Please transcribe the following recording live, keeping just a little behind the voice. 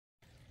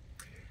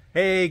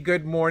Hey,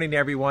 good morning,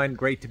 everyone.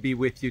 Great to be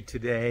with you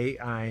today.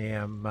 I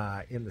am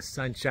in the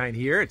sunshine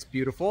here. It's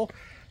beautiful.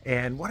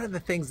 And one of the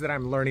things that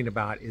I'm learning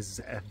about is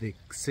the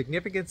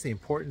significance, the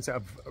importance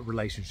of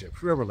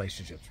relationships, real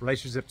relationships,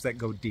 relationships that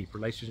go deep,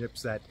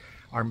 relationships that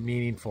are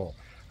meaningful,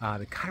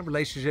 the kind of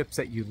relationships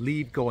that you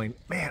leave going,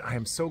 man, I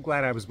am so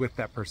glad I was with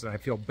that person. I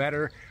feel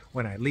better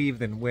when I leave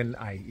than when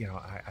I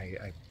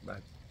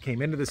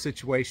came into the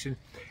situation.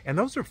 And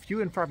those are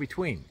few and far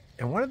between.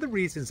 And one of the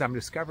reasons I'm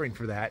discovering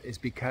for that is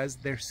because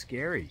they're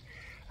scary.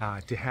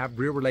 To have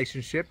real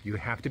relationship, you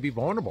have to be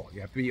vulnerable. You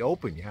have to be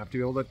open. You have to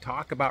be able to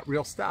talk about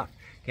real stuff.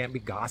 Can't be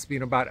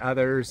gossiping about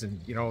others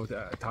and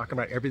talking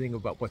about everything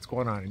about what's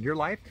going on in your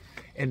life.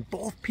 And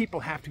both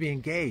people have to be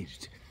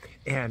engaged.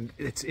 And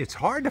it's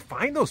hard to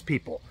find those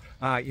people.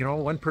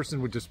 One person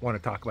would just want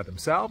to talk about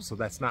themselves, so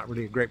that's not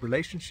really a great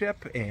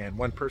relationship. And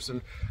one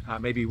person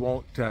maybe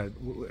won't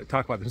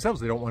talk about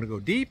themselves. They don't want to go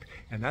deep,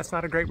 and that's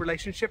not a great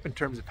relationship in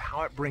terms of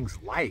how it brings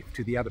life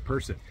to the other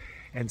person.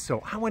 And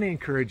so I want to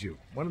encourage you.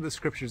 One of the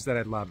scriptures that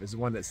I love is the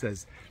one that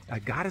says,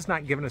 God has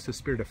not given us a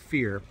spirit of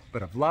fear,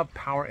 but of love,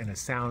 power, and a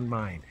sound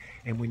mind.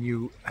 And when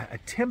you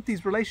attempt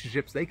these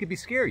relationships, they could be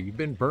scary. You've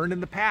been burned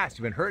in the past.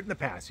 You've been hurt in the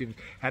past. You've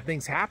had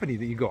things happen to you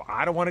that you go,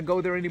 I don't want to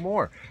go there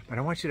anymore. But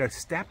I want you to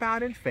step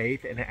out in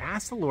faith and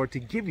ask the Lord to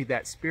give you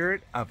that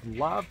spirit of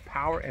love,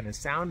 power, and a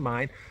sound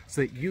mind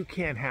so that you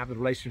can have the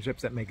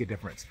relationships that make a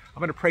difference. I'm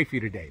going to pray for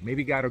you today.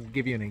 Maybe God will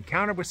give you an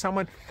encounter with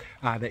someone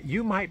that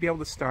you might be able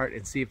to start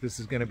and see if this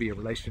is going to be a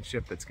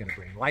relationship that's going to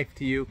bring life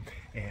to you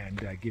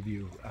and give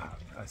you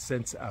a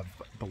sense of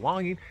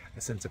belonging,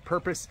 a sense of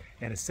purpose,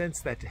 and a sense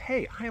that,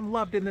 hey, I am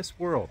loved in this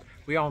world.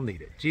 We all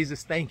need it.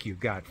 Jesus, thank you,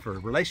 God, for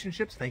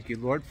relationships. Thank you,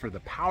 Lord, for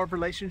the power of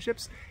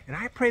relationships. And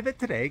I pray that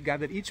today,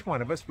 God, that each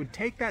one of us would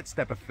take that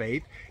step of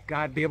faith,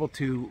 God, be able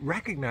to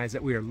recognize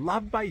that we are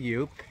loved by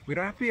you. We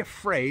don't have to be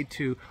afraid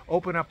to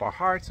open up our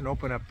hearts and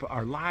open up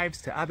our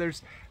lives to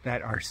others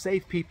that are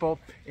safe people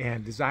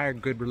and desire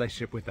good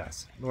relationship with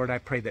us. Lord, I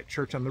pray that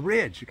Church on the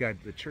Ridge, God,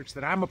 the church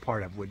that I'm a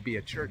part of, would be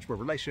a church where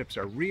relationships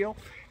are real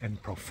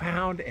and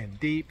profound and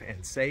deep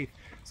and safe.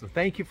 So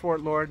thank you for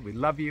it, Lord. We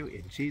love you.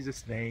 In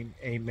Jesus' name,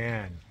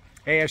 amen.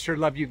 Hey, I sure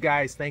love you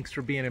guys. Thanks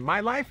for being in my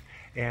life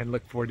and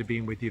look forward to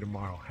being with you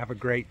tomorrow. Have a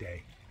great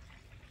day.